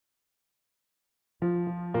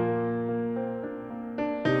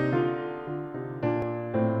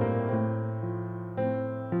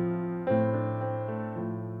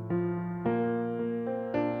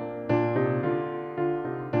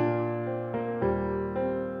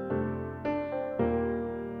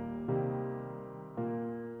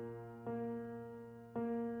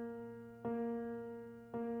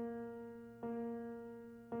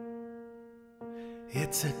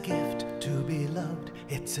It's a gift to be loved,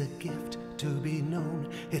 it's a gift to be known,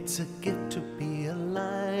 it's a gift to be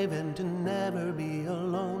alive and to never be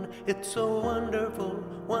alone. It's so wonderful,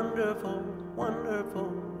 wonderful, wonderful,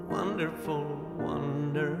 wonderful,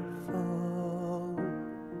 wonderful.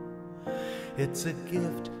 It's a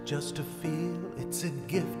gift just to feel, it's a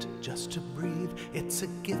gift just to breathe, it's a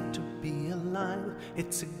gift to be alive,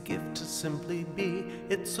 it's a gift to simply be.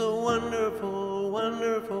 It's so wonderful,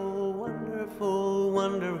 wonderful, wonderful,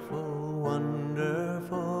 wonderful,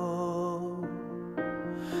 wonderful.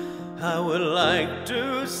 I would like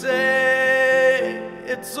to say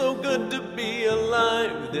it's so good to be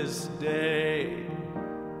alive this day,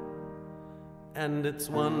 and it's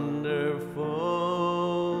wonderful,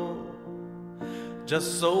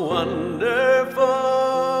 just so wonderful.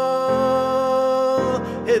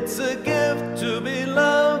 It's a gift to be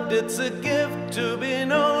loved, it's a gift to be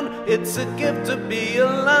known, it's a gift to be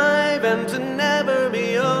alive and to never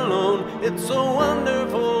be alone. It's so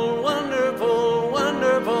wonderful, wonderful,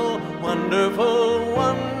 wonderful, wonderful,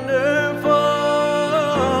 wonderful.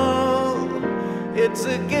 It's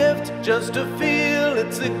a gift just to feel,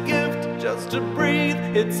 it's a gift just to breathe,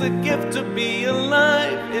 it's a gift to be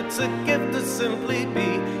alive, it's a gift to simply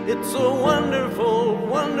be. It's so wonderful,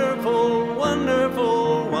 wonderful,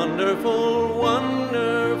 wonderful, wonderful, wonderful.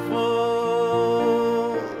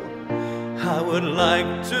 I would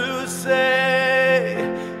like to say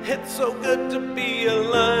it's so good to be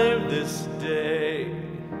alive this day,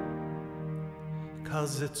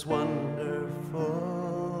 'cause it's wonderful,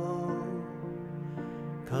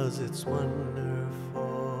 'cause it's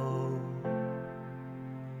wonderful,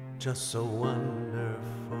 just so wonderful.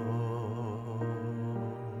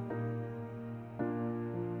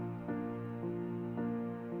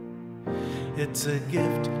 It's a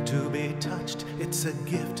gift to be touched, it's a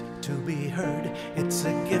gift to be heard, it's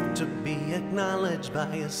a gift to be acknowledged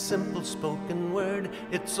by a simple spoken word.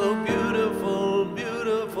 It's so beautiful,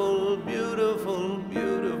 beautiful, beautiful,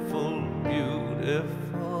 beautiful,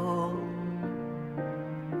 beautiful.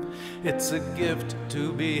 It's a gift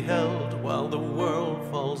to be held while the world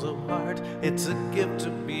falls apart. It's a gift to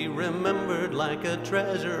be remembered like a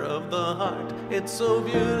treasure of the heart. It's so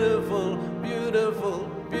beautiful, beautiful,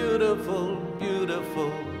 beautiful,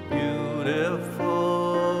 beautiful, beautiful.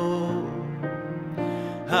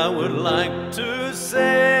 I would like to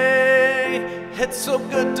say it's so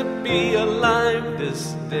good to be alive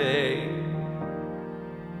this day,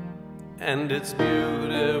 and it's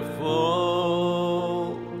beautiful,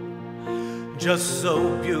 just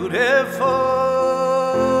so beautiful.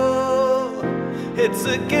 It's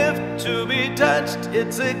a gift to be touched,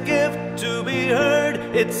 it's a gift to be heard,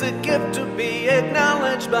 it's a gift to be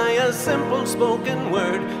acknowledged by a simple spoken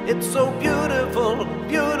word. It's so beautiful,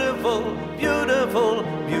 beautiful, beautiful,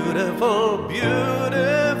 beautiful,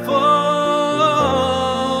 beautiful.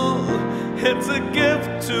 It's a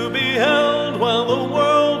gift to be held while the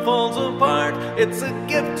world falls apart. It's a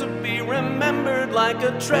gift to be remembered like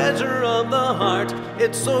a treasure of the heart.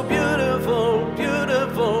 It's so beautiful,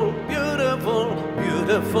 beautiful, beautiful,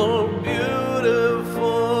 beautiful, beautiful.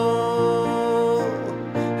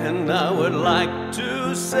 And I would like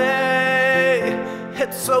to say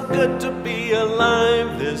it's so good to be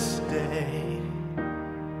alive this day,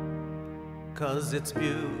 'cause it's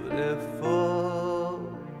beautiful,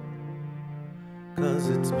 'cause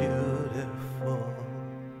it's beautiful,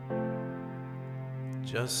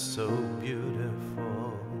 just so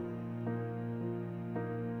beautiful.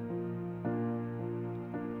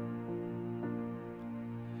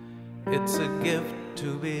 It's a gift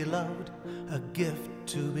to be loved, a gift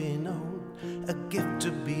to be known, a gift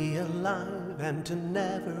to be alive and to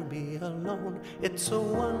never be alone. It's so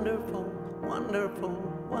wonderful, wonderful,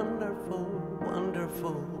 wonderful,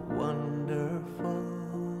 wonderful, wonderful.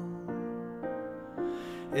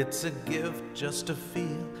 It's a gift just to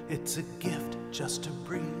feel, it's a gift just to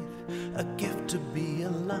breathe, a gift to be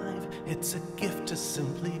alive, it's a gift to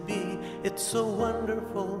simply be. It's so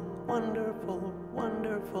wonderful, wonderful,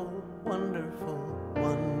 wonderful, wonderful,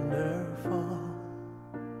 wonderful.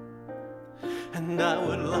 And I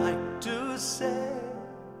would like to say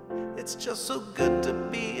it's just so good to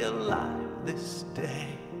be alive this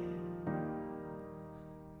day,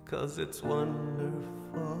 'cause it's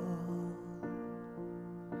wonderful,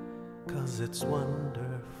 'cause it's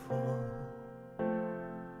wonderful,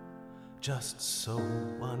 just so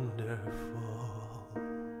wonderful.